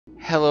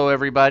Hello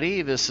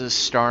everybody, this is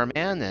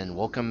Starman, and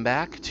welcome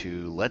back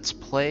to Let's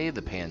Play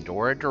the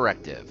Pandora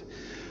Directive.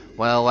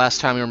 Well, last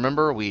time you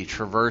remember, we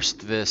traversed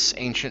this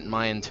ancient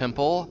Mayan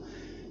temple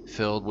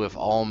filled with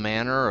all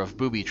manner of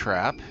booby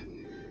trap,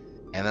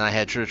 and then I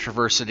had to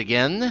traverse it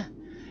again,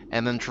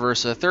 and then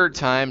traverse it a third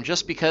time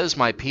just because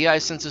my PI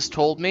senses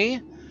told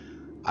me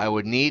I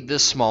would need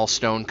this small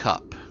stone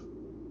cup.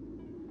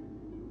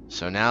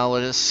 So now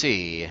let us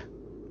see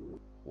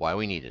why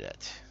we needed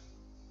it.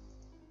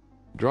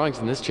 Drawings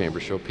in this chamber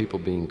show people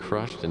being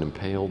crushed and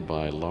impaled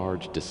by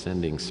large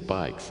descending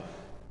spikes.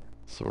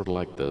 Sort of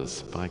like the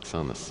spikes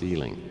on the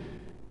ceiling.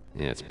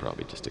 Yeah, it's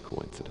probably just a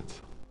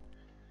coincidence.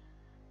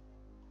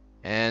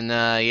 And,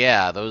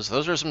 yeah, those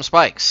are some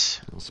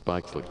spikes. Those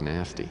spikes look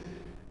nasty.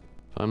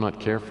 If I'm not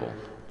careful,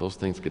 those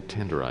things could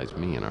tenderize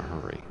me in a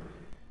hurry.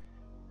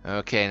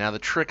 Okay, now the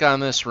trick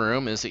on this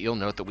room is that you'll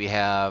note that we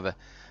have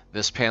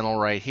this panel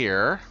right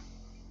here.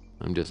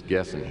 I'm just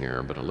guessing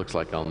here, but it looks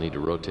like I'll need to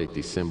rotate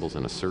these symbols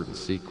in a certain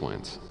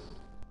sequence.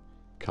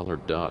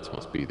 Colored dots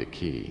must be the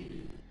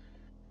key.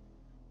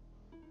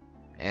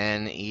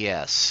 And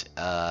yes,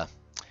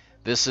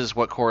 this is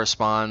what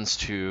corresponds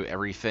to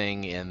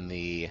everything in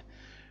the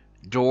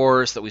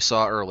doors that we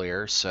saw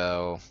earlier,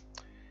 so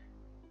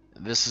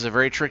this is a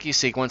very tricky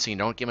sequence and you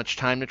don't get much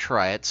time to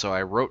try it, so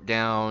I wrote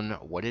down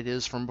what it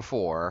is from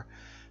before.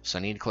 So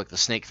I need to click the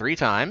snake 3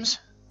 times.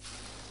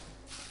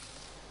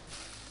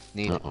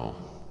 Uh-oh.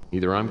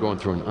 Either I'm going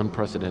through an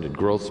unprecedented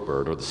growth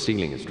spurt or the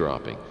ceiling is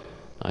dropping.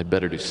 I'd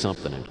better do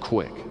something and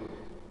quick.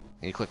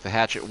 You click the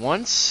hatchet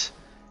once,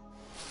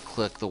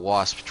 click the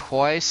wasp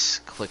twice,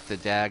 click the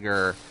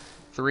dagger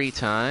 3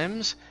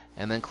 times,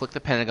 and then click the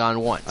pentagon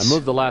once. I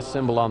move the last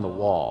symbol on the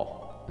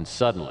wall, and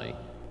suddenly,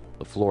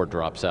 the floor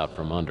drops out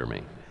from under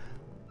me.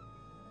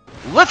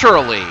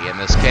 Literally, in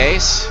this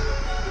case.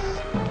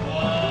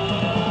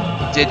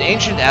 Did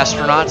ancient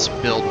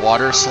astronauts build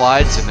water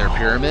slides in their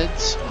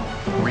pyramids?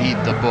 Read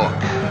the book.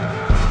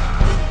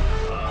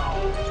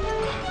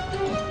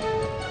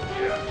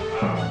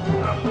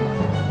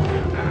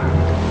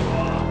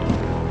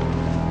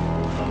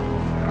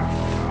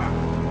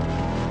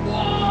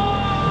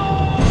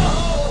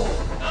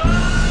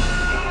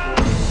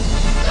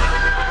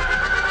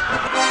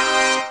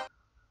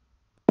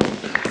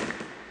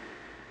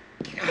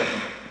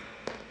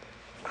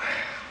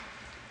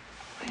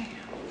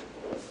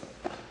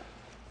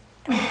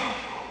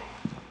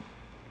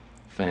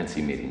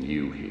 Fancy meeting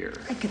you here.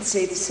 I could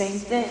say the same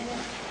thing.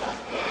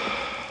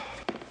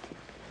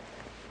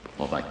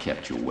 Well, if I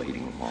kept you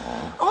waiting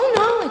long. Oh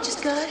no, I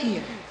just got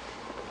here.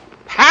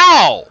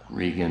 How?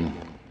 Regan,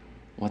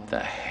 what the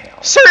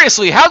hell?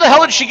 Seriously, how the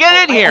hell did she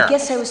get in here? I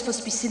guess I was supposed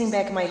to be sitting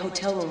back in my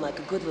hotel room like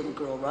a good little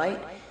girl, right?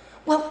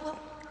 Well,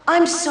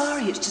 I'm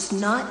sorry, it's just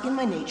not in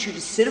my nature to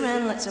sit around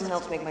and let someone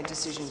else make my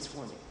decisions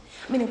for me.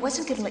 I mean, I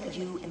wasn't gonna let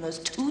you and those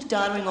 2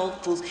 doddering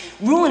old fools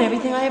ruin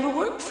everything I ever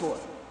worked for.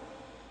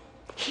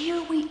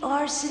 Here we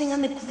are sitting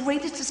on the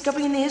greatest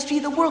discovery in the history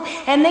of the world,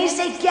 and they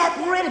say get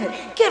rid of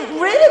it. Get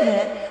rid of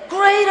it?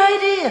 Great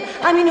idea.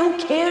 I mean, who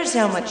cares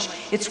how much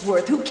it's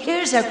worth? Who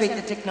cares how great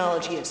the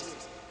technology is?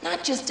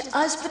 Not just to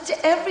us, but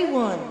to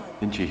everyone.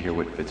 Didn't you hear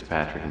what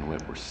Fitzpatrick and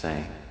Whip were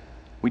saying?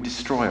 We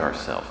destroy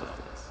ourselves with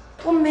this.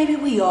 Well, maybe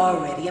we are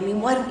ready. I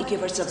mean, why don't we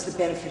give ourselves the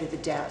benefit of the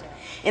doubt?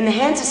 In the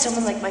hands of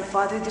someone like my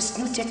father, this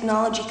new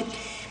technology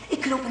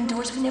could open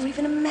doors we never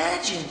even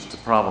imagined. The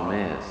problem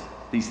is,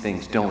 these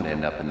things don't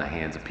end up in the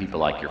hands of people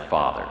like your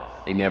father.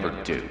 They never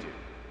do.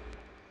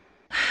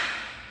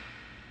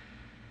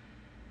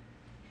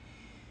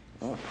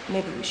 Well,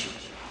 maybe we should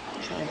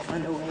try and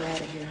find a way out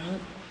of here, huh?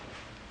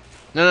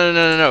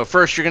 No.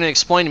 First, you're going to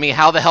explain to me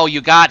how the hell you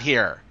got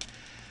here.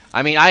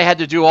 I mean, I had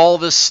to do all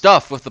this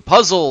stuff with the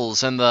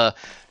puzzles and the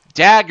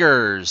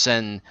daggers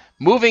and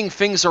moving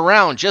things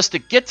around just to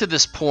get to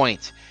this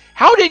point.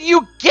 How did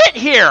you get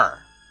here?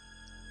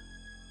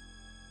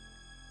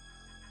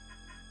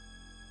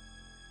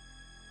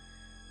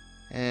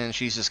 And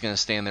she's just going to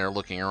stand there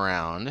looking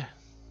around.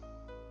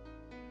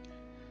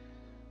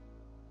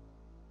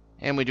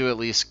 And we do at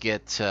least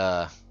get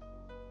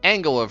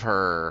angle of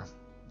her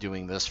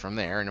doing this from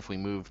there. And if we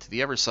move to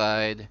the other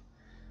side...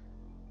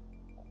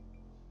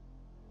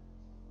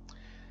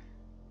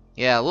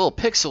 Yeah, a little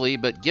pixely,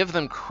 but give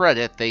them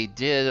credit. They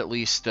did at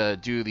least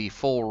do the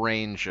full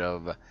range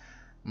of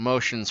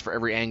motions for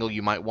every angle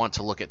you might want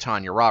to look at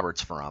Tanya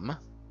Roberts from.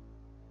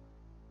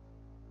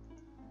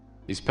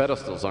 These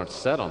pedestals aren't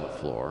set on the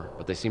floor,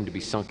 but they seem to be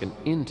sunken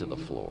into the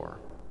floor.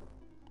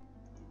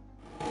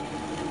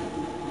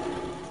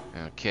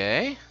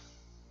 Okay.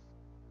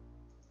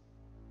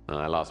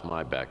 I lost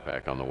my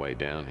backpack on the way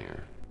down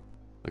here.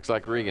 Looks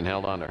like Regan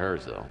held on to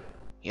hers, though.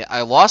 Yeah,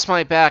 I lost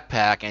my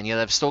backpack, and yet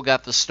I've still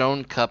got the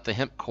stone cup, the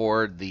hemp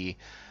cord, the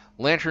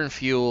lantern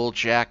fuel,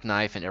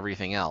 jackknife, and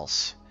everything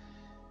else.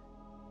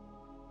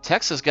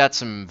 Tex has got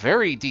some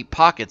very deep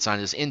pockets on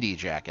his indie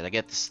jacket. I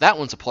guess that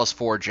one's a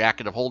 +4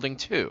 jacket of holding,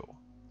 too.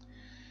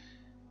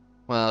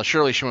 Well,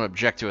 surely she won't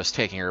object to us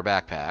taking her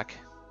backpack.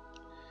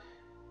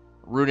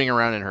 Rooting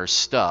around in her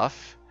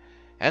stuff,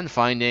 and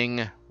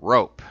finding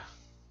rope.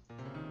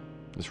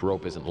 This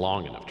rope isn't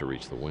long enough to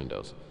reach the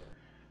windows.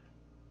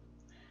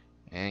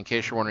 And in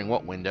case you're wondering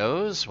what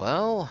windows,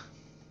 well...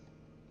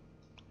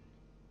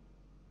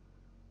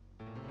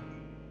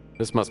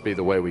 This must be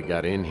the way we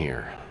got in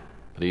here.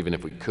 But even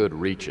if we could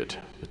reach it,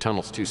 the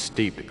tunnel's too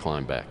steep to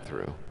climb back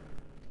through.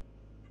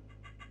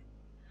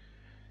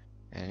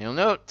 And you'll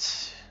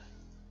note...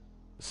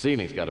 The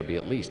ceiling's got to be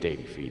at least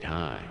 80 feet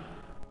high.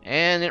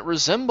 And it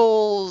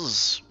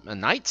resembles a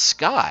night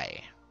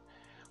sky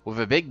with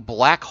a big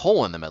black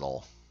hole in the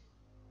middle.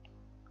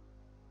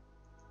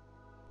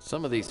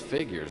 Some of these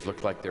figures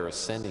look like they're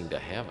ascending to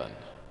heaven.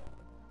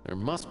 There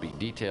must be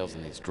details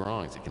in these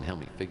drawings that can help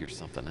me figure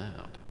something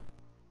out.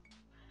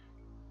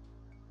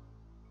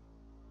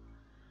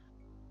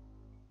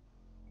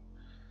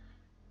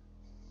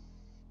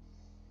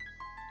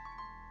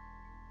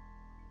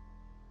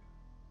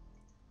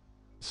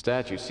 The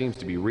statue seems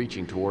to be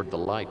reaching toward the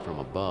light from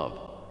above.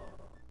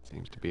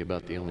 Seems to be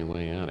about the only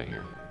way out of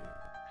here.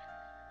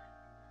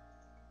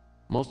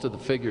 Most of the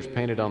figures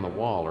painted on the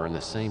wall are in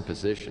the same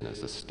position as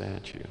the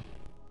statue.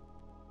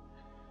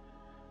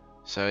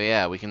 So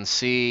yeah, we can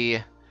see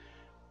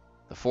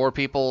the 4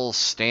 people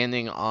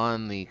standing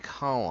on the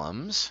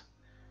columns.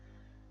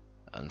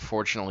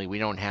 Unfortunately, we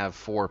don't have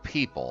 4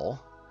 people,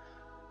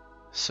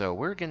 so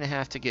we're going to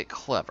have to get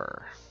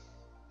clever.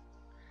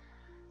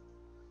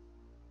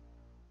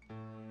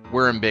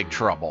 We're in big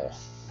trouble.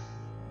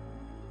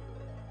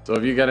 So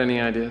have you got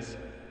any ideas?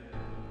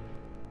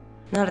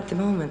 Not at the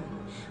moment.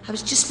 I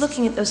was just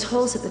looking at those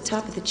holes at the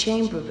top of the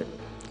chamber, but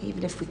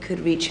even if we could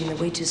reach them, they're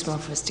way too small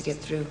for us to get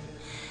through.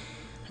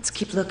 Let's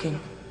keep looking.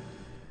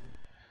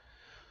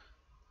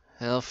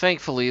 Well,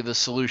 thankfully, the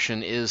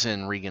solution is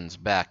in Regan's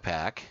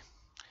backpack.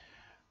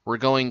 We're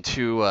going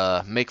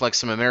to make like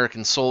some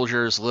American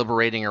soldiers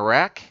liberating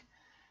Iraq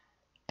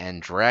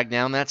and drag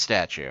down that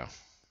statue.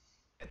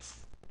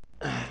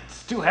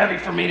 It's too heavy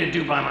for me to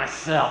do by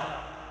myself.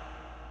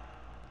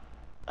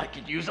 I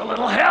could use a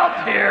little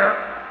help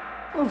here.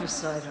 Move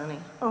aside, honey.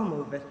 I'll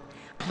move it.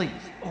 Please,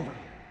 over here.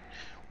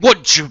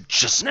 Would you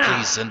just Now.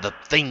 please in the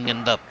thing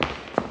in the...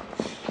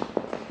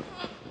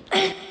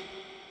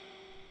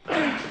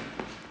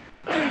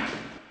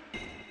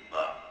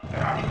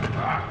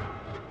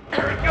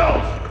 There it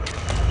goes.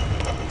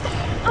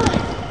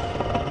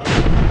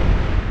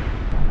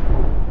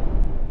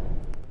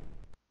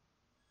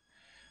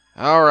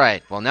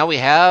 Alright, well now we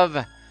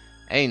have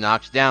a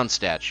knocked down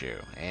statue,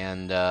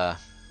 and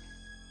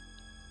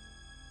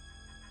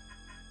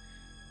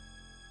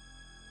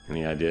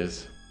Any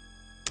ideas?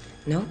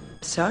 Nope,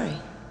 sorry.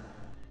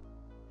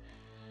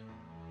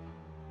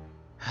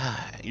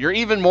 you're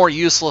even more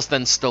useless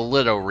than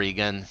Stiletto,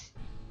 Regan.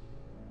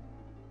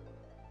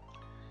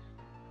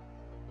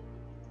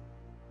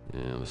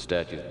 Yeah, the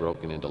statue's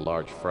broken into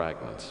large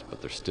fragments, but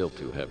they're still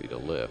too heavy to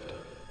lift.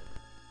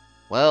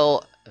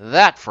 Well,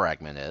 that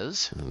fragment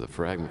is. And the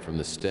fragment from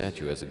the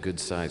statue has a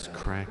good-sized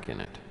crack in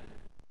it.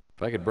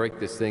 If I could break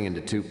this thing into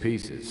 2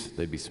 pieces,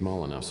 they'd be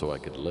small enough so I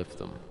could lift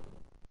them.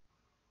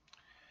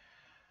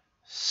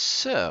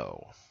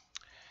 So,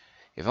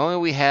 if only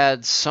we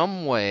had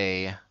some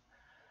way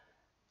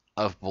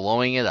of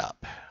blowing it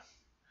up.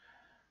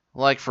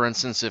 Like, for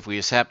instance, if we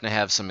just happen to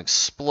have some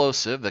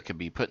explosive that could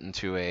be put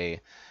into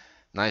a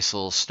nice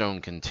little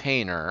stone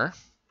container,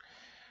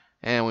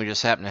 and we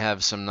just happen to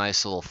have some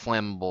nice little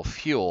flammable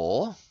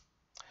fuel,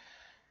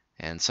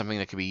 and something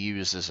that could be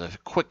used as a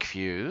quick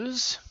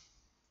fuse.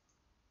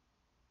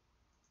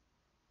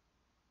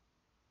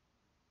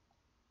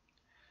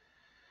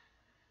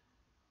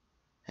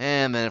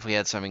 And then if we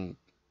had something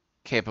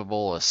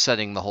capable of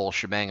setting the whole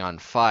shebang on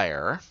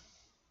fire.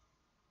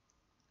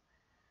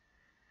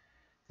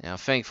 Now,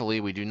 thankfully,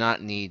 we do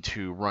not need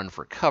to run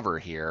for cover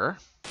here.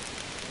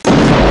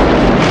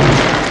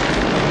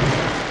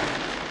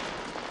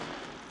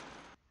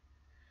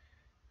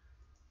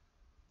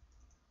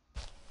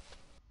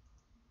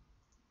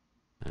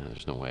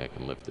 There's no way I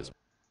can lift this.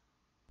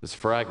 This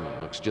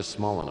fragment looks just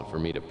small enough for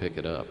me to pick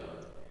it up.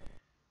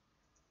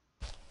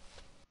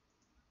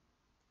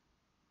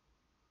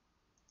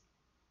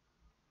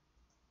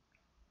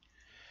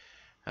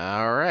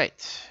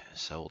 Alright,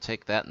 so we'll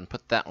take that and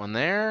put that one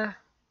there.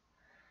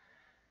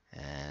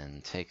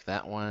 And take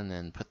that one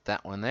and put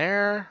that one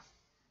there.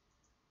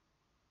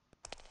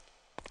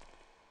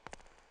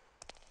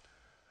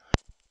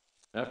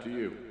 After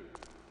you.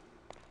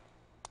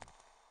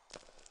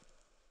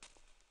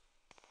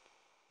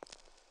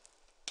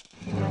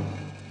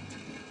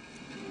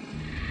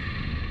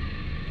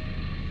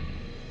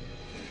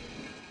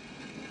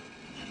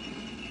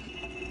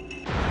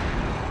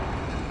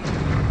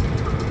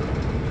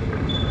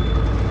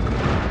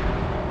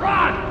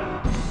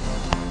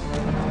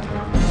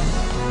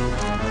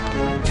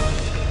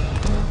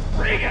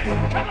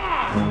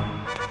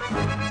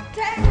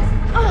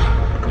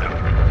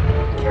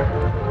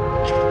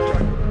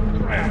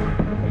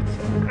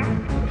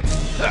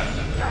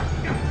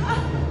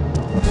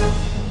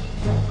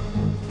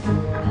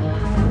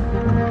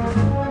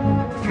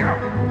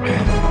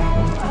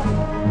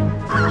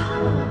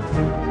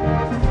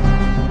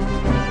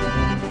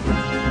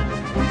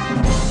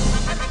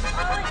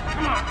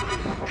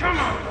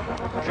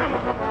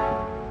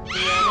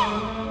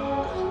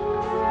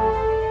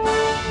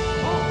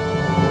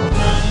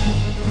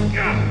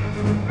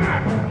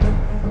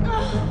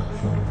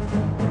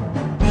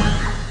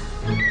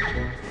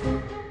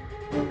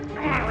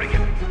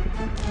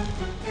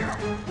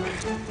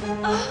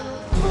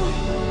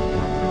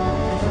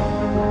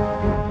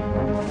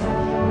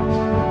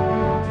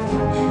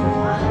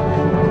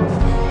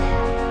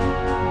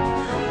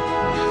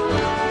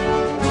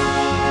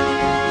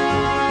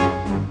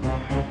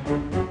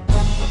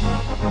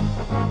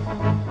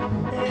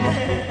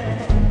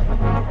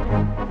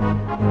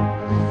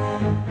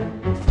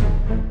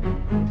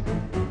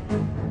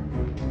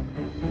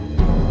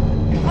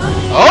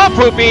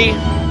 Poopy!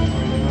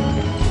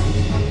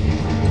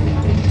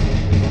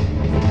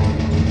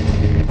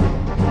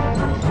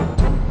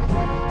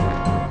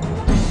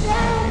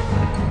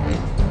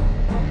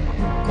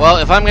 Well,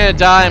 if I'm gonna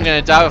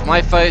die with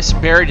my face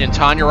buried in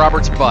Tanya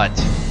Roberts' butt.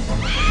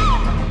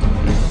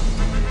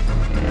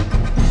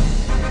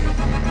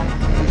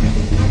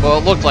 Well,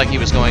 it looked like he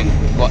was going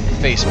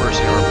face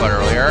first into her butt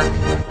earlier.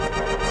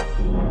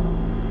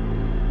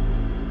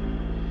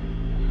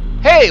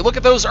 Hey, look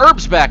at those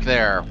herbs back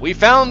there! We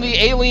found the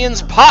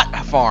alien's pot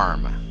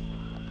farm!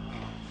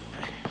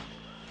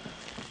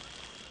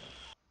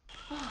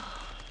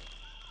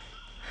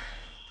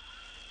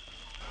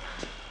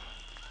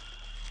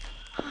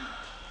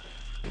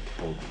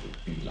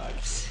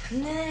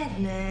 Nag,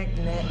 nag,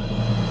 nag.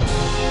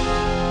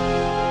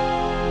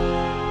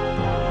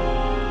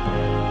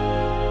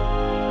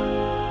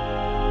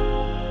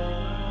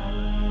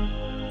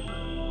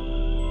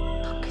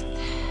 Look at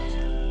that.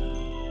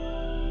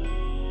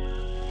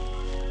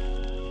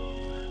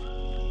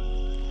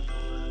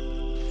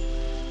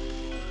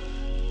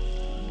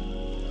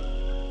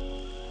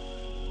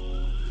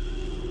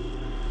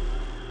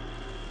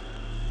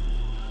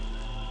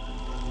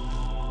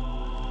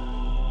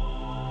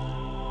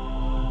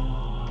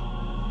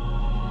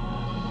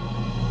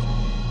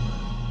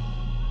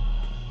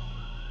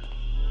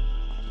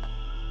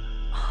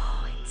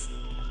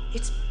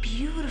 It's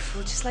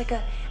beautiful, just like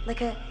a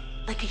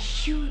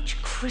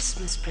huge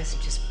Christmas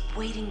present just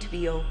waiting to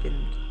be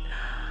opened.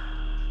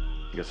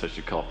 I guess I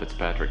should call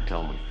Fitzpatrick,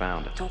 tell him we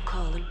found it. Don't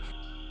call him.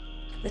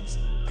 Let's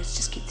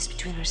just keep this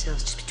between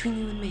ourselves, just between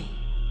you and me.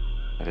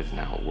 That isn't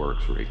how it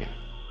works, Regan.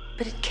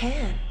 But it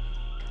can.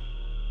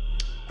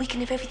 We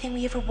can have everything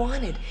we ever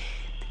wanted.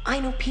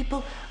 I know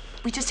people,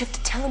 we just have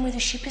to tell them where the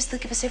ship is, they'll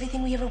give us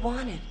everything we ever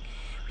wanted.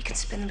 We can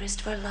spend the rest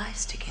of our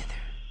lives together.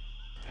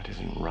 That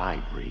isn't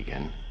right,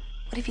 Regan.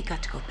 What have you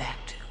got to go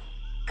back to?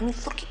 I mean,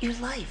 look at your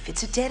life.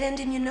 It's a dead end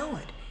and you know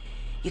it.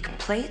 You can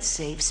play it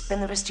safe,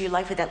 spend the rest of your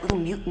life with that little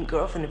mutant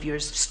girlfriend of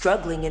yours,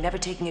 struggling and never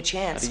taking a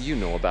chance. How do you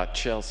know about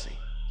Chelsea?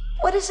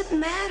 What does it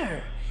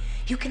matter?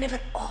 You can have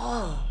it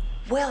all.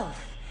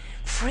 Wealth,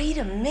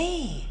 freedom,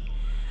 me.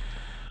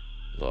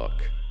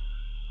 Look,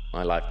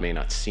 my life may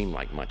not seem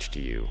like much to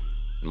you.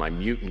 My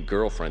mutant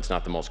girlfriend's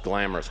not the most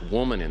glamorous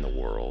woman in the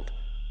world.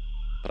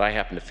 But I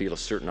happen to feel a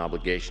certain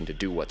obligation to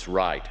do what's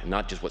right, and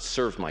not just what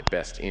serves my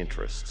best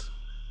interests.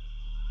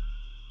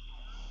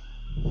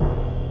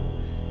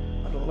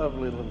 What a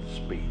lovely little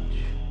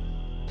speech.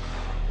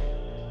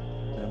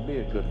 Now be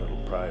a good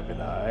little private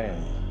eye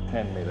and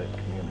hand me that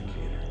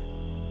communicator.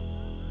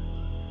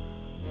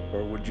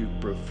 Or would you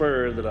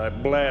prefer that I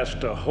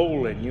blast a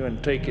hole in you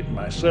and take it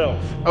myself?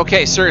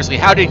 Okay, seriously,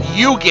 how did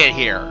you get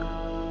here?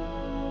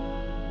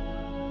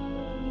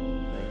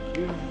 Thank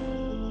you.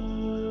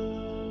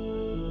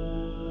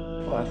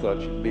 Well, I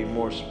thought you'd be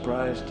more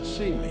surprised to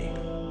see me.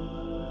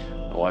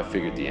 Oh, I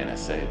figured the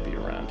NSA would be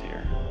around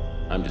here.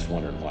 I'm just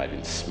wondering why I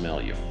didn't smell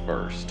you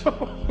first.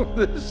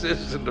 This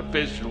isn't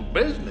official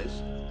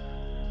business.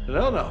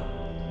 No.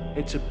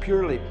 It's a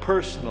purely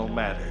personal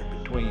matter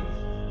between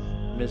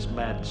Miss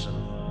Madsen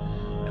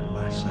and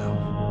myself.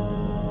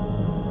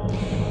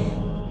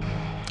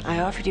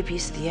 I offered you a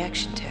piece of the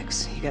action,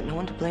 Tex. You got no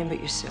one to blame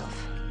but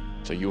yourself.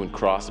 So you and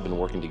Cross have been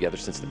working together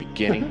since the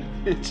beginning?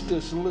 It's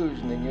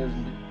disillusioning,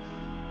 isn't it?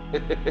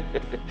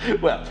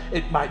 Well,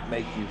 it might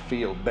make you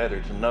feel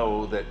better to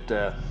know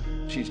that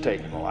she's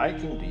taken a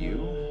liking to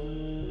you.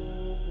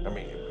 I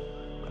mean,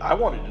 I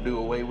wanted to do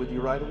away with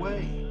you right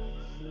away.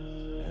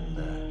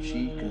 And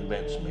she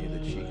convinced me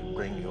that she could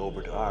bring you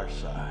over to our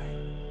side.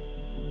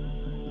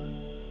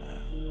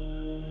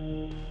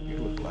 You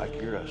look like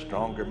you're a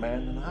stronger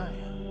man than I am.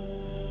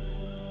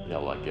 Yeah,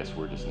 well, I guess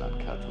we're just not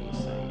cut from the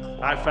same cloth.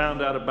 I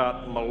found out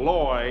about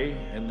Malloy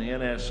and the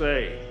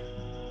NSA.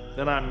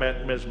 Then I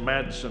met Miss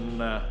Madsen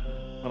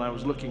when I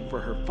was looking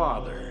for her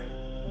father.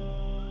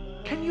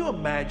 Can you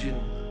imagine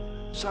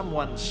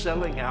someone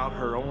selling out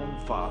her own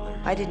father?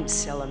 I didn't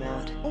sell him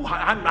out. Oh,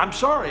 I'm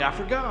sorry, I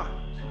forgot.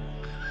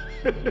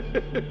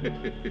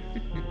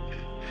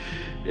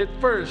 At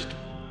first,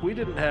 we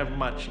didn't have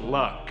much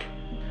luck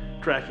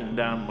tracking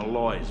down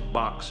Malloy's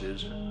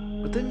boxes,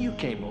 but then you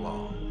came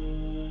along.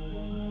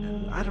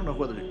 And I don't know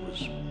whether it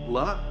was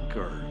luck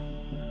or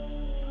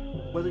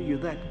whether you're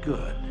that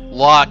good.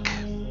 Luck.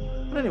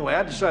 But anyway,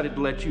 I decided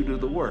to let you do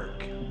the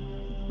work.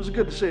 It was a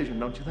good decision,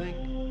 don't you think?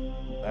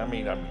 I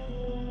mean,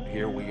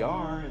 here we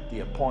are at the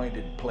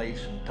appointed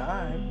place and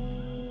time.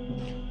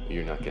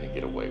 You're not going to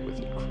get away with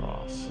it,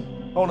 Cross.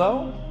 Oh,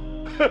 no?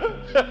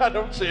 I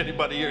don't see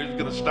anybody here who's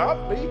going to stop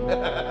me.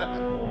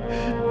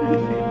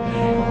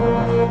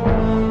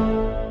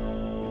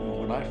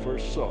 When I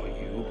first saw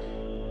you,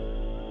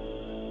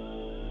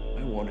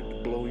 I wanted to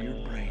blow your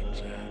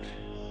brains out.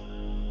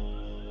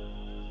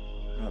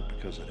 Not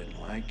because I didn't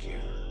like you.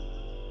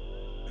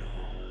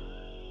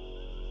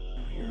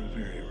 No, you're a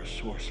very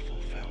resourceful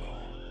fellow.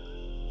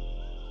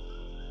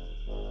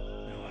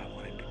 No, I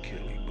wanted to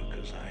kill you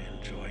because I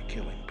enjoy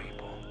killing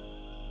people.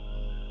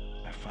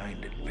 I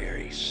find it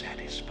very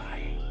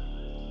satisfying.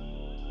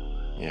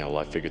 Yeah, well,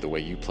 I figured the way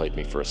you played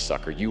me for a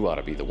sucker, you ought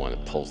to be the one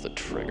that pulls the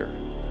trigger.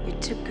 You're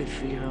too good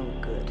for your own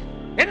good.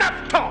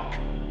 Enough talk!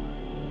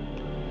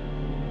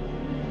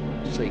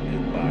 Say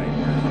goodbye,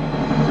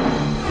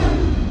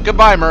 Murphy.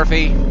 Goodbye,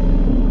 Murphy.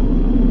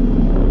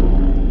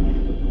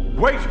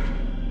 Wait!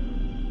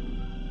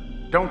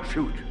 Don't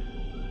shoot.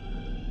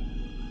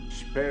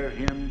 Spare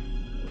him,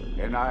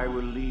 and I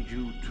will lead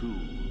you to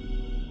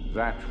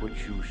that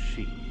which you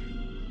seek.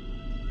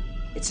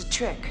 It's a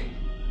trick.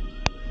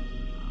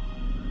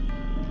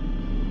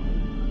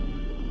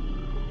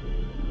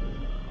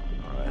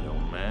 All right,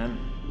 old man.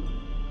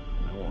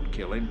 I won't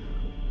kill him.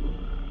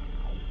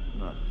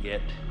 Not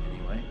yet,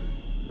 anyway.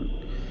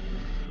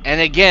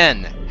 And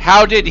again,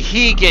 how did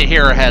he get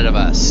here ahead of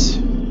us?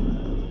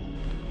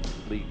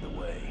 Lead the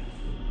way.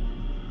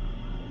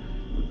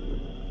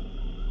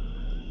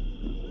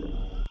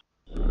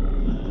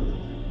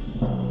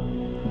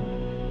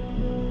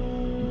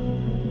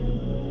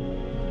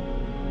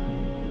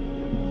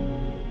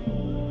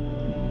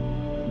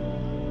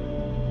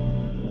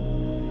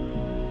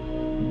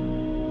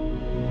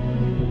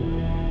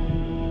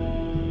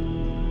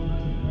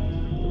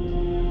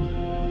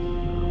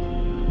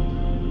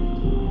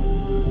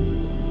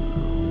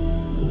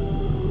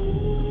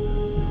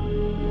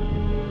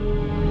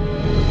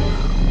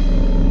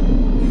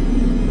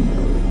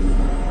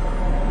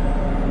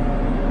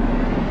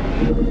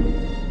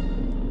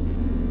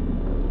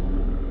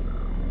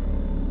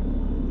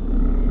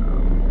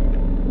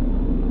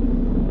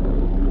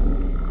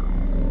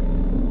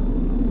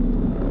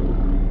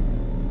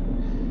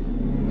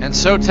 And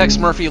so Tex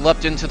Murphy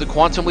leapt into the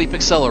Quantum Leap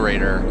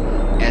accelerator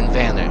and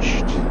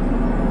vanished.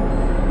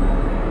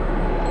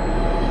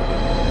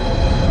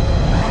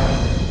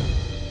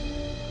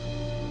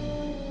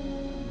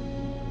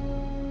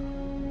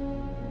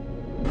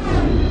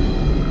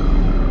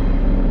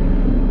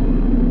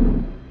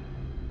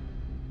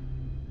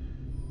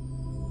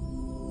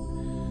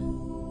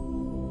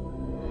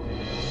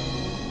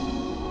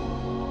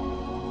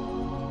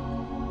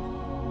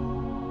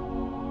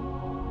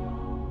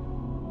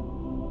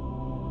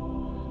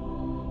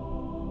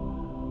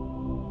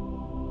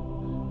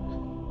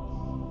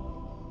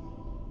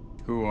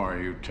 Who are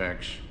you,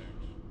 Tex?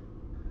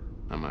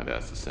 I might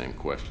ask the same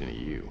question of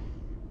you.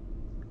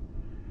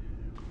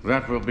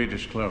 That will be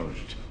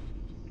disclosed.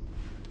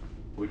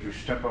 Would you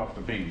step off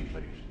the beam,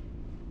 please?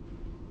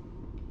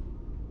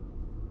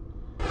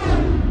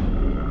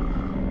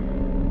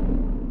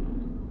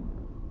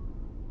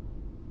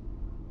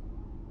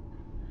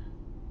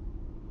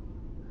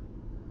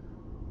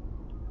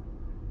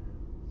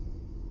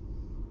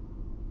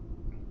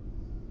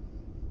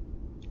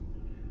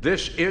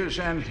 This is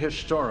an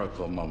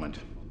historical moment.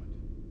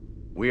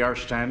 We are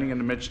standing in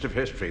the midst of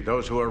history.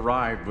 Those who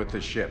arrived with the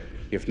ship,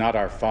 if not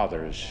our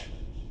fathers,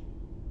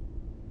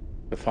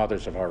 the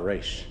fathers of our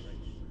race,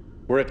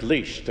 were at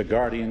least the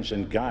guardians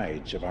and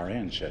guides of our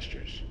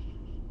ancestors.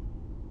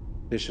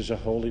 This is a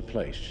holy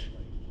place.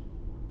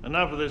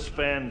 Enough of this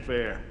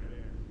fanfare.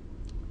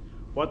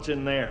 What's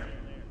in there?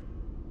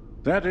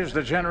 That is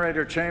the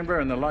generator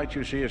chamber, and the light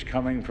you see is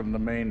coming from the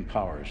main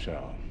power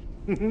cell.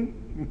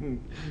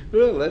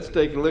 Well, let's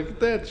take a look at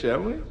that,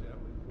 shall we?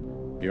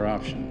 Your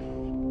option.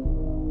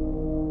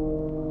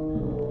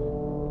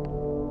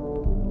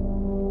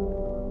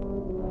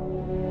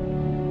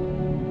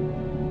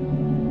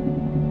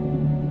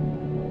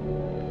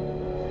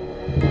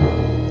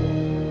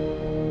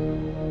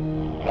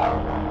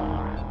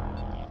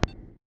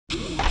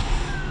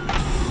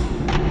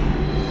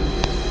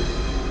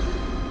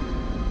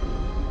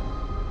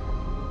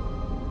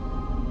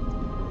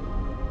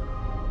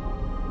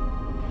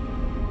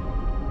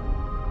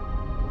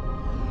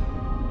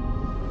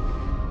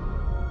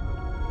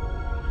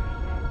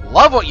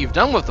 Love what you've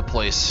done with the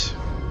place.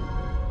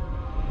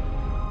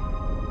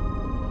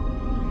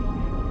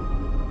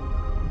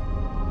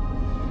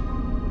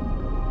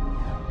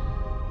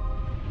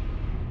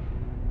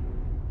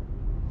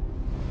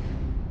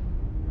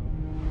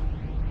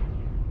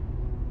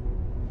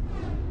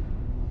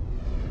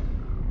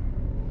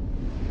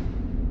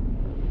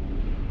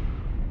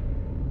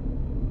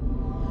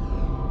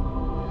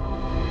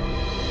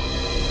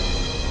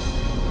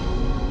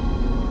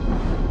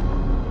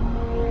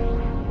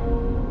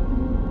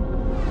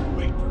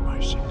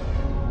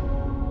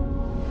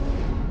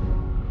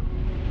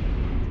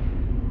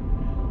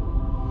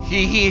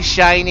 Hee hee,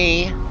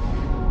 shiny.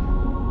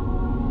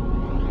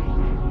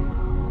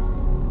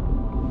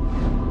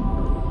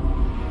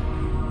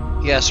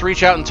 Yes,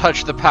 reach out and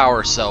touch the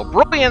power cell.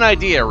 Brilliant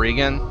idea,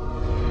 Regan.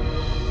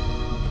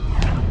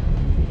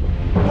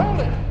 Hold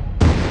it!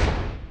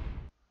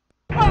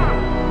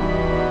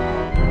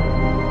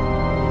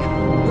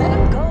 Let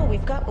him go.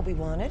 We've got what we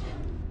wanted.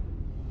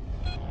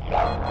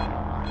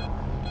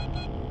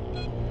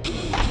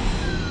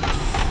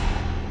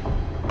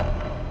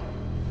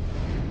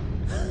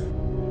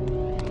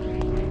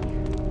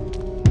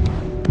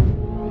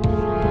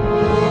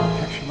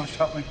 You must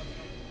help me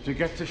to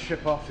get this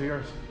ship off the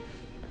Earth,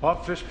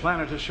 off this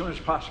planet as soon as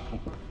possible.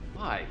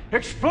 Why?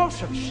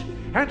 Explosives!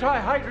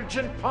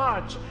 Anti-hydrogen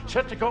pods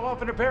set to go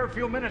off in a bare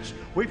few minutes.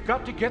 We've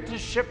got to get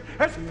this ship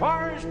as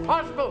far as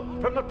possible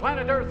from the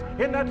planet Earth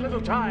in that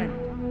little time.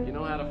 You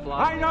know how to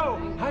fly? I know!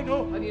 How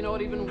do you know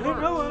it even works?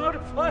 I know how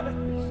to fly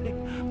this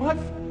thing.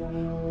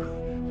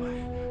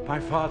 My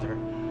father,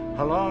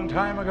 a long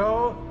time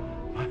ago.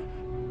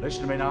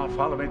 Listen to me now,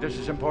 follow me. This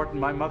is important.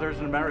 My mother's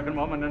an American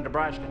woman in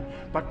Nebraska,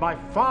 but my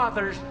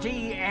father's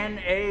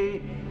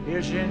DNA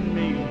is in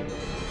me.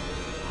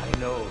 I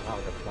know how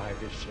to fly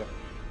this ship.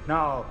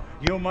 Now,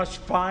 you must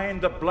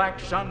find the black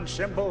sun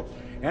symbol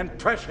and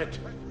press it.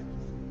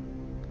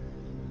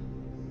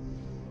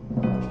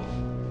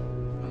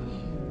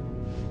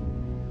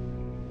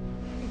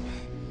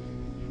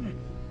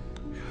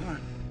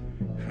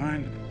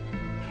 Find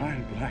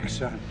black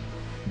sun.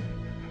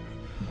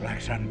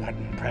 Black sun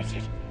button, press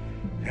it.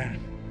 Then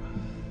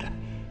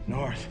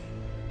north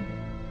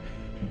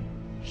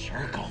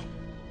circle.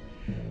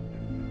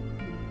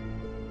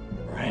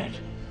 Red.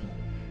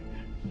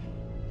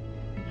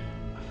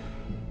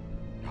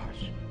 North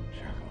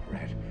circle,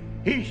 red.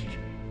 East.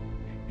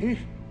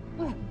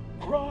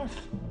 Cross.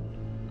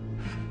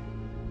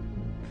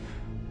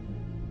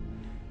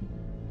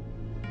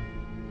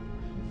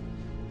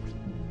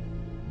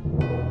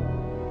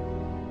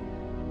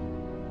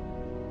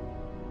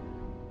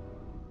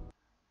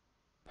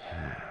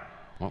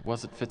 What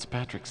was it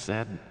Fitzpatrick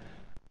said?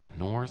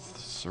 North,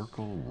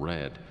 circle,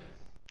 red.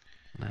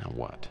 Now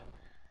what?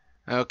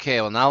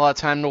 Okay, well, not a lot of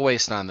time to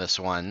waste on this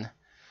one.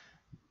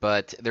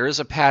 But there is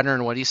a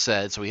pattern in what he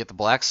said. So we hit the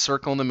black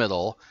circle in the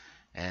middle,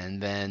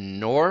 and then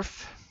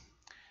north,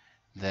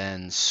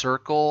 then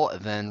circle,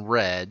 then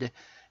red.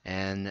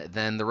 And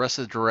then the rest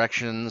of the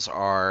directions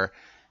are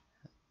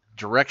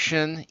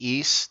direction,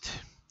 east,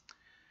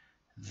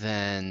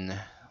 then,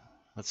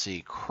 let's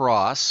see,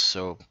 cross,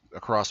 so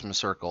across from a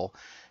circle.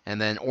 And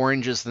then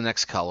orange is the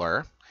next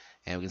color,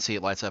 and we can see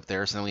it lights up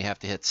there. So then we have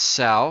to hit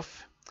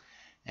south,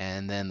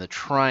 and then the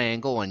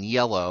triangle and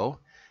yellow,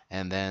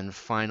 and then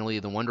finally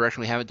the one direction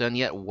we haven't done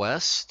yet,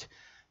 west,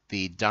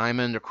 the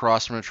diamond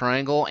across from a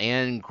triangle,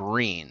 and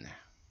green.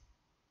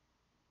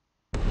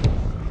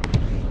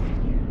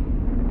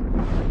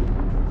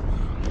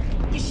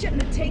 You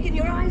shouldn't have taken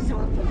your eyes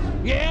off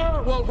him.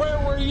 Yeah? Well, where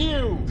were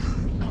you?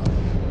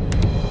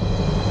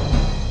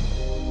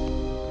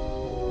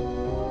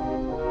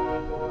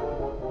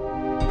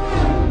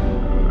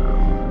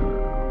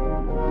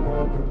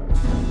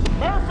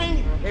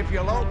 Murphy, if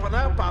you'll open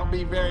up, I'll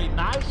be very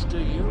nice to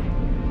you.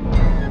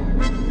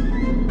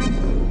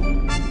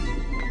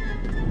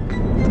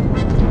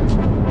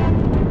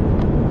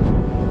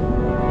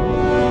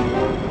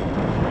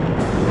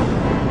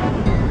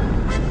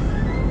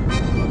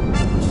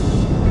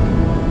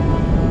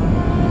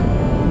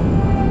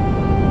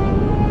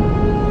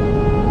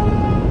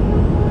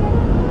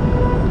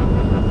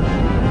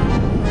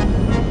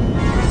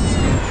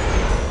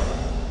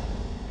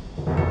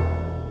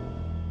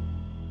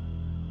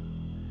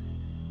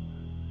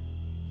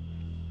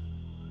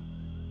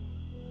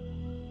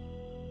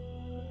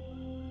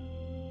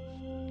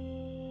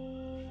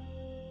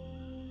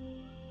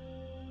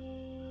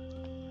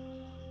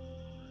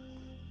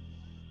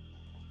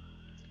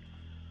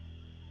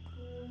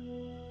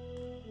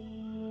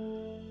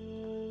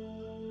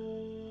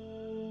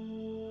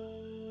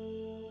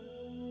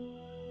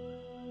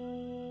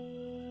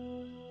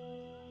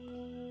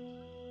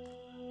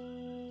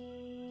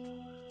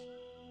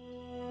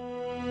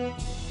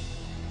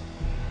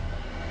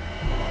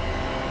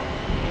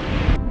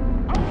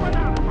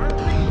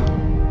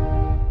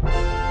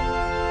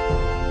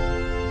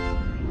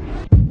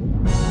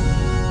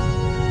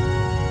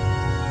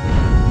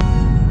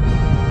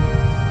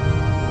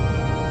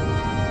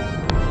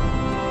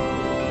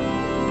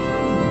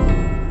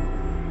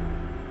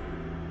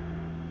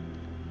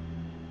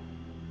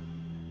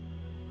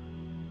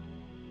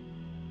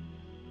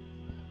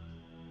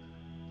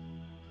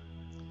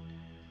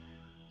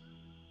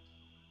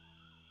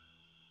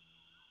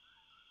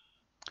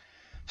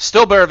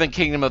 Still better than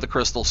Kingdom of the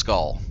Crystal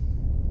Skull.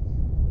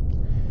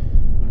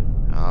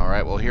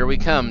 Alright, well, here we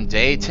come.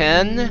 Day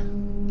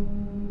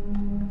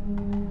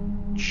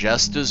 10.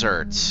 Just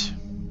desserts.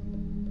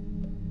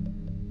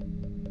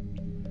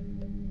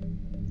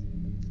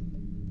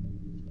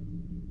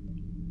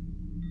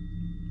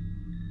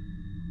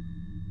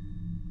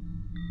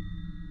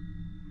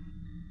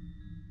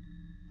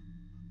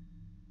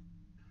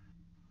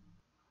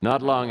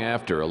 Not long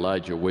after,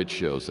 Elijah Witt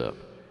shows up.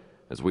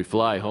 As we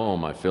fly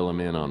home, I fill him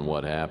in on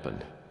what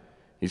happened.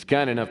 He's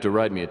kind enough to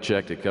write me a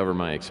check to cover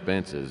my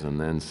expenses, and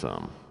then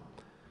some.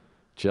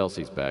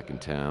 Chelsea's back in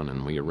town,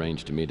 and we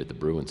arranged to meet at the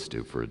Bruin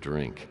Stew for a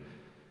drink.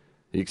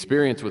 The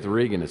experience with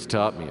Regan has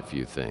taught me a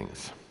few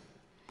things.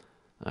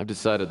 I've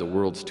decided the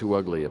world's too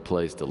ugly a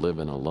place to live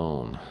in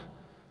alone.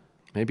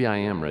 Maybe I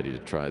am ready to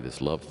try this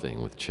love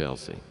thing with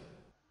Chelsea.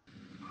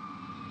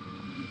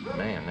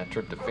 Man, that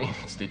trip to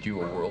Phoenix did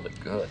you a world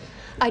of good.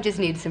 I just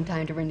need some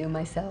time to renew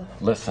myself.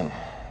 Listen,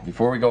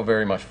 Before we go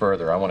very much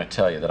further, I want to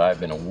tell you that I've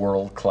been a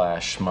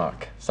world-class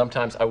schmuck.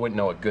 Sometimes I wouldn't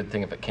know a good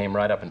thing if it came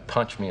right up and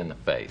punched me in the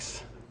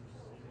face.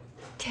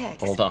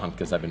 Tex. Hold on,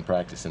 because I've been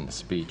practicing the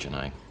speech and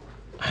I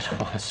don't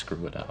want to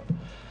screw it up.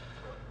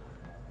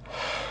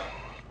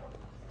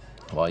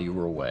 While you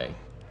were away,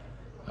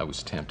 I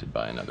was tempted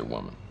by another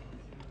woman.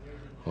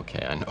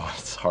 Okay, I know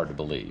it's hard to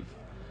believe.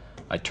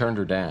 I turned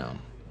her down,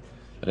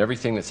 but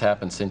everything that's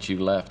happened since you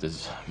left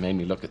has made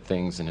me look at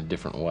things in a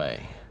different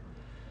way.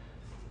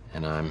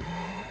 And I'm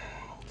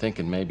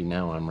thinking maybe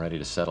now I'm ready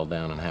to settle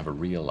down and have a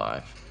real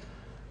life.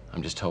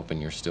 I'm just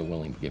hoping you're still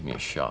willing to give me a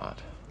shot.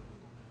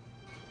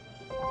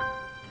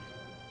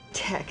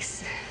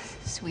 Tex,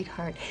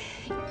 sweetheart,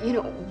 you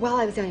know, while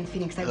I was down in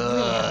Phoenix, I really had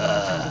a lot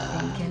of time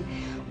to think,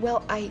 and,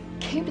 well, I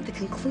came to the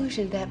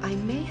conclusion that I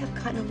may have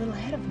gotten a little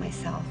ahead of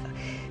myself.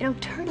 You know,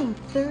 turning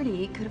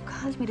 30 could have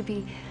caused me to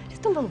be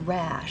just a little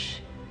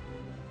rash.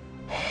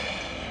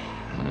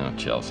 No,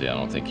 Chelsea, I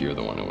don't think you're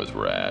the one who was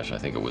rash. I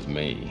think it was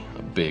me,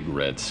 a big,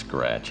 red,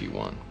 scratchy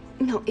one.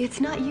 No, it's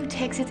not you,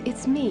 Tex,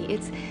 it's me.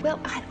 Well,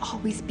 I'd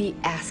always be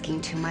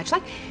asking too much,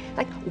 like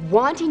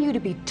wanting you to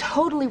be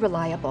totally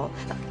reliable.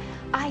 Look,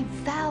 I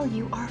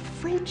value our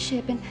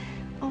friendship, and,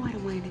 oh, I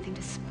don't want anything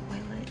to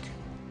spoil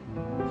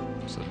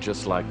it. So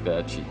just like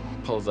that, she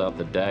pulls out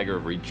the dagger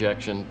of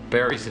rejection,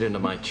 buries it into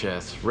my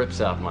chest,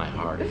 rips out my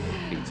heart, and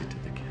feeds it to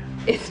the cat.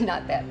 It's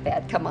not that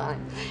bad, come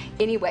on.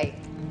 Anyway,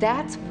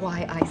 that's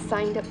why I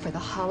signed up for the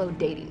Hollow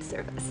dating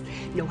service.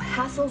 No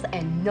hassles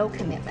and no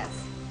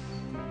commitments.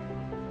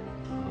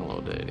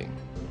 Hollow dating.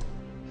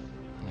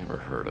 I never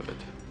heard of it.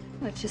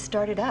 Let's just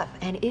start it up,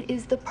 and it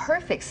is the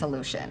perfect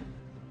solution.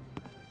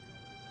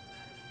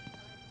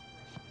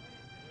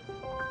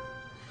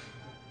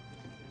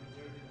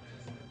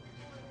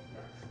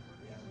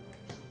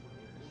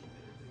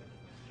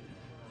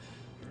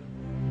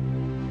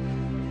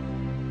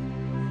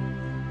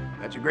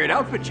 That's a great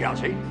outfit,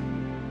 Chelsea.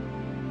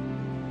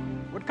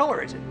 What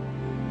color is it?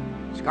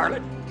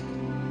 Scarlet?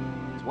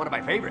 It's one of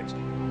my favorites.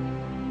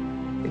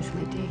 Here's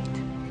my date.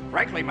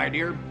 Frankly, my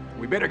dear,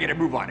 we better get a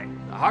move on it.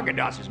 The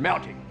Haagen-Dazs is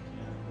melting.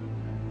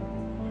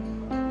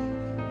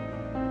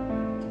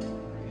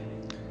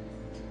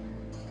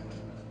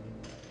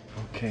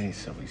 Okay,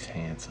 so he's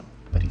handsome,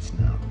 but he's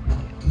not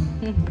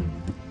real.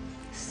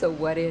 So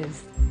what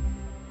is?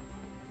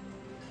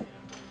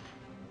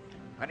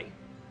 Honey,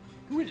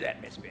 who is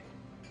that misfit?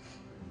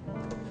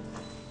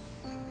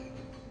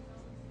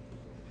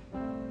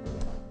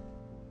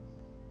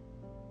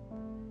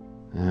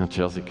 Well,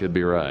 Chelsea could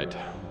be right.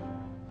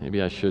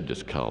 Maybe I should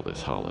just call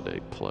this holiday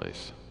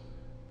place.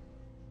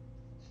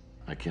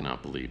 I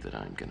cannot believe that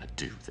I'm gonna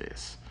do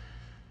this.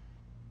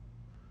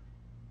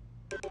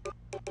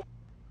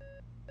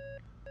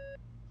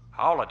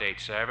 Holiday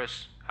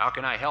service. How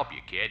can I help you,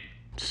 kid?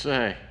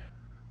 Say,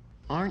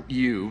 aren't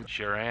you...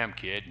 Sure am,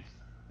 kid.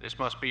 This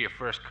must be your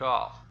first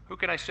call. Who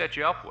can I set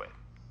you up with?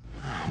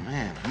 Oh,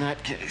 man, in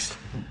that case.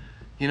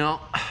 You know,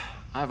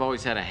 I've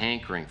always had a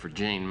hankering for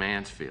Jane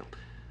Mansfield.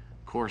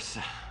 Of course,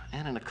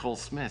 Anna Nicole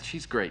Smith,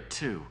 she's great,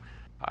 too.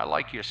 I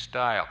like your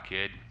style,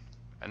 kid.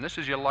 And this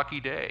is your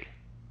lucky day.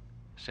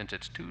 Since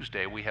it's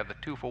Tuesday, we have the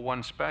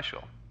 2-for-1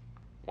 special.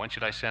 When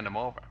should I send them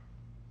over?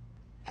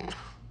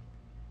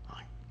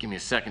 Give me a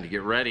second to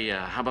get ready.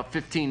 How about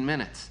 15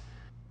 minutes?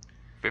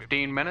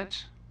 15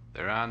 minutes?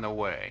 They're on the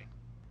way.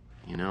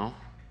 You know,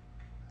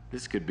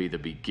 this could be the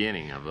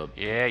beginning of a...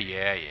 Yeah.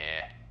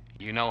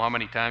 You know how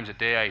many times a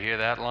day I hear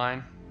that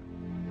line?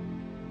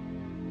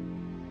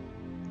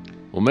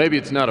 Well, maybe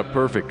it's not a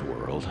perfect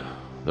world.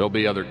 There'll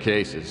be other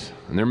cases,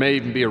 and there may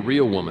even be a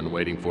real woman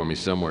waiting for me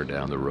somewhere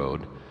down the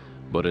road.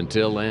 But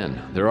until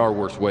then, there are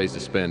worse ways to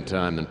spend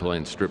time than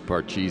playing strip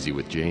parcheesi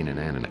with Jane and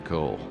Anna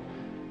Nicole.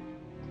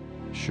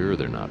 Sure,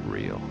 they're not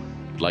real.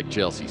 Like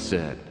Chelsea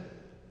said,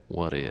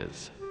 what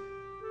is?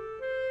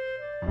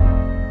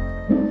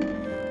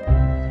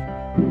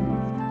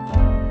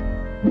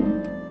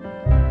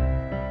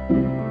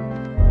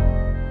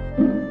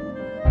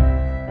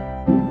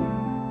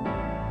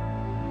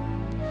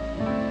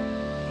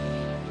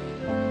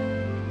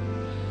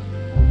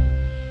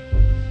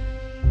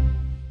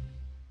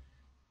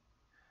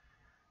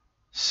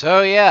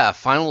 So yeah,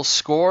 final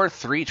score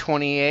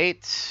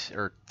 328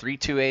 or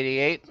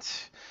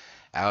 3288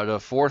 out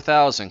of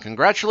 4,000.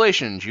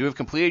 Congratulations, you have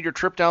completed your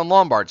trip down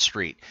Lombard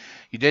Street.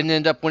 You didn't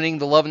end up winning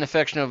the love and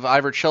affection of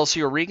either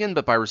Chelsea or Regan,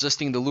 but by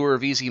resisting the lure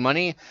of easy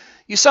money,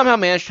 you somehow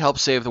managed to help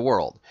save the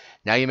world.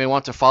 Now you may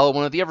want to follow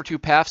one of the other two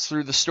paths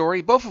through the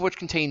story, both of which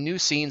contain new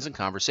scenes and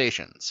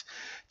conversations.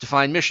 To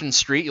find Mission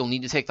Street, you'll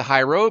need to take the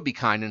high road, be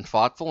kind and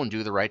thoughtful, and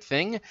do the right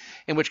thing,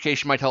 in which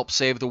case you might help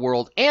save the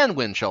world and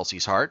win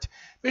Chelsea's heart.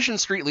 Mission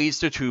Street leads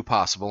to two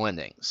possible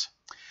endings.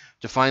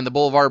 To find the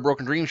Boulevard of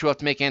Broken Dreams, you'll have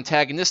to make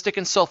antagonistic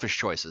and selfish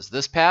choices.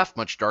 This path,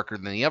 much darker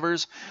than the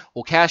others,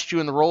 will cast you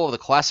in the role of the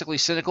classically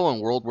cynical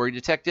and world-weary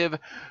detective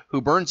who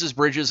burns his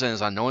bridges and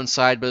is on no one's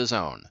side but his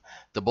own.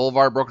 The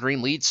Boulevard of Broken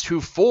Dream leads to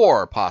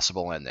 4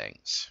 possible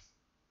endings.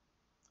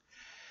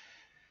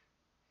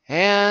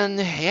 And,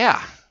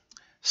 yeah.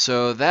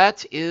 So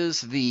that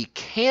is the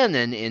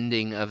canon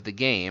ending of the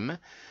game.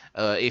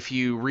 If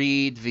you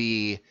read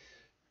the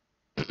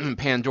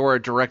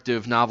Pandora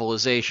Directive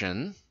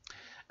novelization,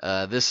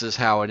 this is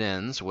how it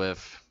ends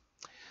with,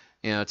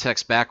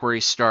 Tex back where he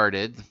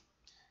started.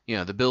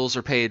 The bills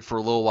are paid for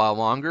a little while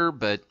longer,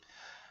 but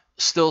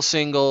still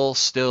single,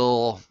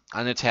 still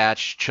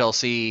unattached.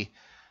 Chelsea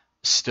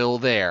still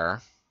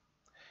there.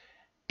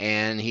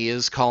 And he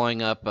is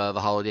calling up the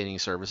holiday dating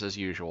service as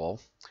usual.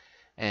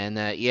 And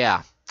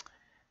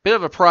bit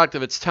of a product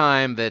of its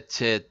time that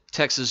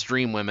Texas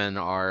Dream Women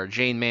are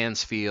Jane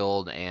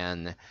Mansfield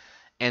and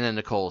Anna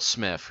Nicole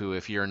Smith, who,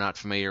 if you're not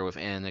familiar with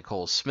Anna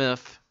Nicole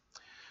Smith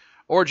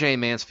or Jane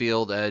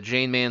Mansfield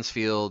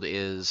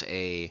is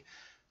a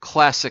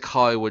classic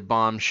Hollywood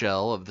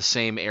bombshell of the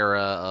same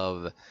era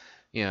of,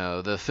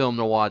 the film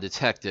noir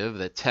detective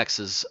that Tex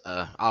is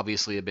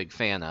obviously a big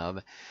fan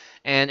of.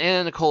 And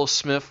Anna Nicole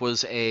Smith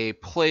was a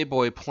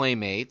Playboy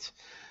playmate,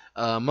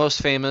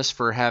 most famous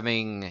for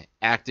having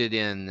acted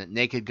in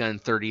Naked Gun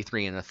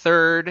 33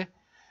 1/3,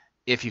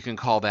 if you can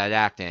call that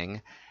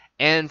acting,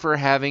 and for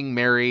having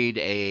married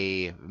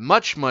a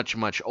much, much,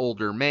 much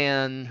older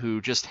man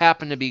who just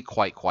happened to be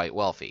quite, quite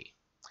wealthy,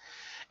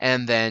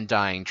 and then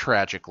dying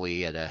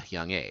tragically at a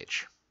young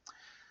age.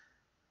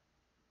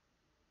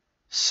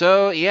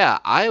 So,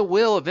 I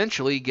will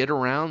eventually get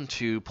around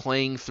to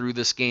playing through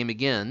this game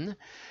again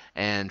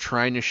and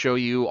trying to show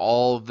you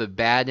all the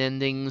bad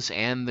endings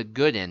and the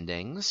good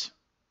endings.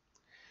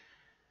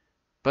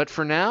 But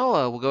for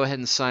now, we'll go ahead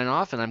and sign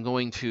off, and I'm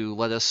going to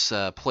let us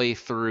play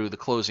through the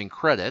closing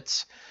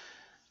credits,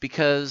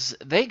 because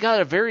they got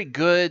a very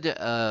good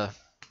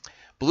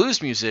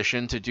blues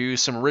musician to do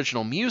some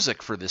original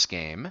music for this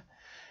game.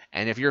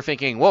 And if you're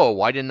thinking, whoa,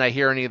 why didn't I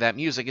hear any of that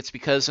music? It's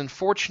because,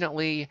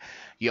 unfortunately,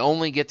 you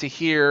only get to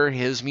hear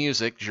his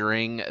music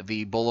during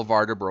the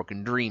Boulevard of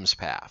Broken Dreams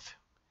path,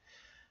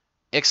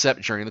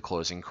 except during the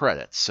closing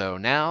credits. So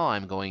now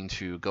I'm going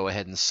to go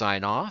ahead and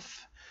sign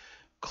off,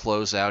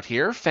 close out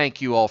here.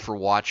 Thank you all for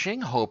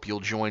watching. Hope you'll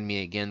join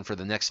me again for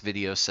the next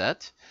video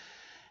set.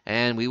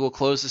 And we will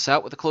close this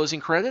out with the closing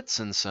credits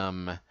and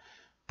some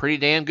pretty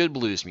damn good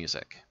blues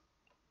music.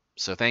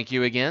 So thank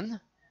you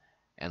again,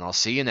 and I'll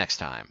see you next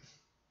time.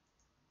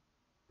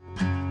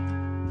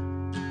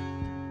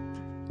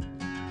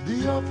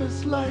 The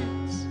office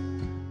lights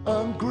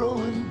are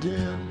growing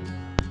dim.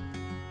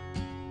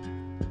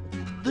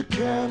 The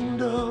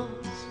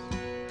candles,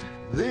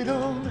 they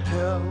don't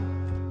help.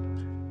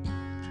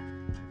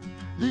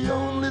 The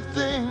only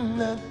thing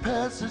that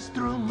passes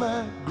through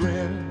my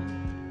grin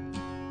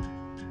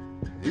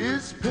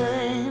is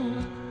pain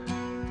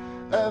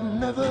I've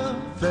never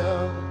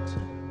felt.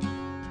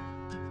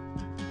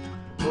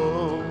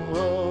 Oh,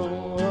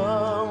 oh,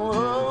 oh,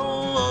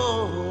 oh,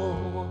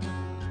 oh.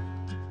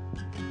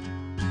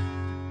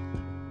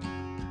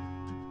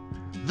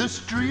 The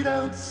street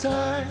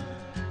outside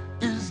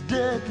is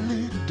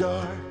deadly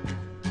dark.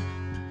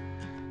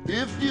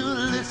 If you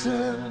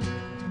listen,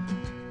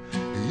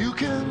 you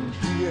can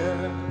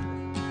hear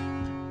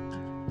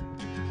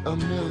a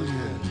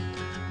million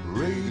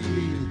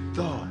radiated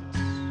thoughts,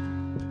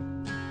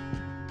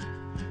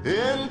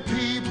 and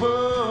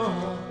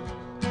people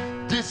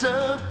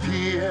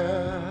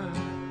disappear.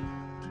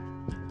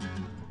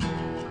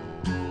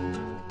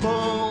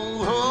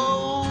 Oh,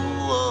 oh,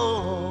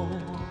 oh.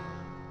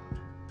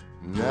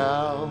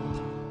 Now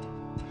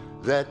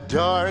that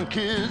dark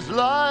is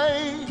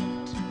light,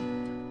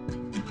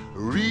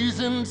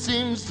 reason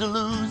seems to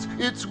lose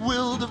its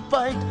will to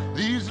fight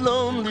these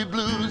lonely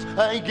blues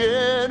I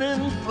get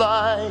in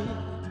flight.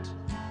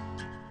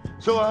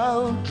 So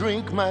I'll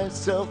drink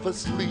myself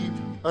asleep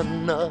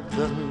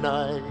another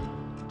night.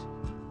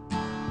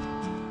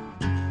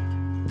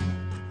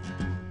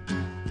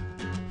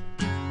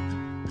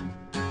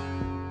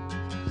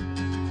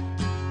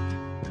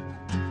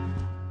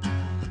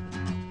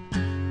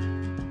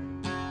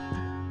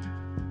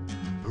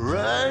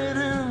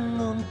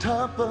 Riding on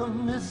top of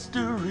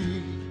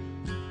mystery,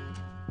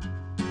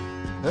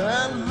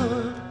 I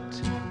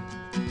looked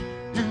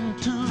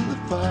into the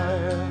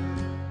fire.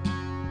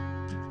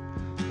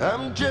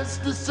 I'm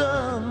just the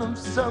son of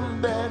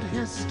some bad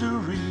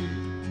history.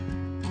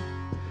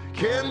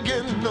 Can't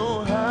get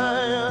no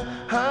higher,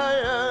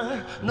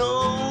 higher,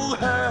 no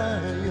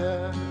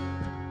higher.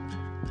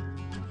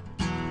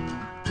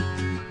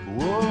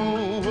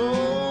 Whoa,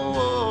 whoa,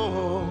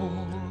 whoa.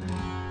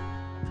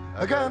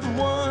 I got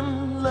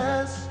one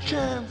last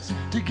chance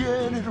to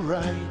get it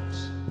right.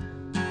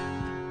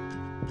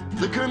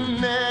 The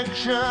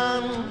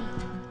connection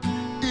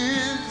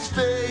is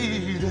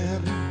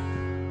fading.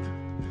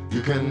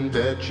 You can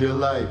bet your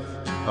life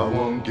I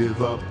won't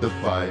give up the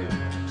fight,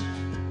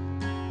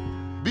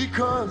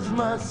 because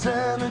my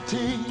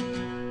sanity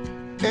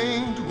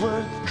ain't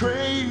worth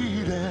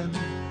trading.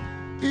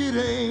 It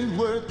ain't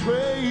worth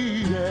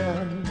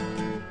trading.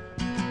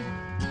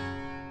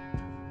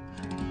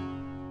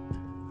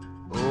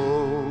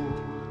 Oh,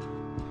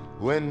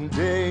 when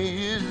day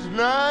is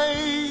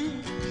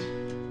night,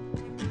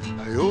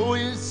 I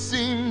always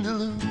seem to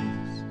lose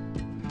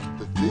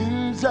the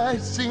things words I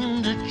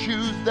seem to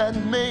choose that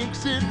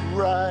makes it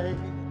right.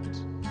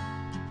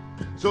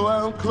 So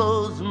I'll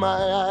close my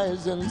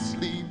eyes and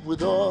sleep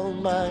with all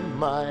my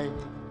might.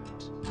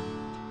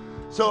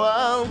 So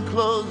I'll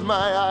close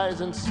my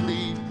eyes and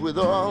sleep with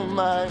all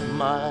my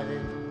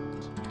might.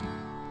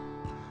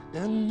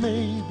 And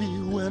maybe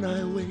when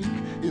I wake,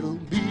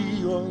 it'll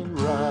be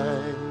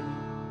alright.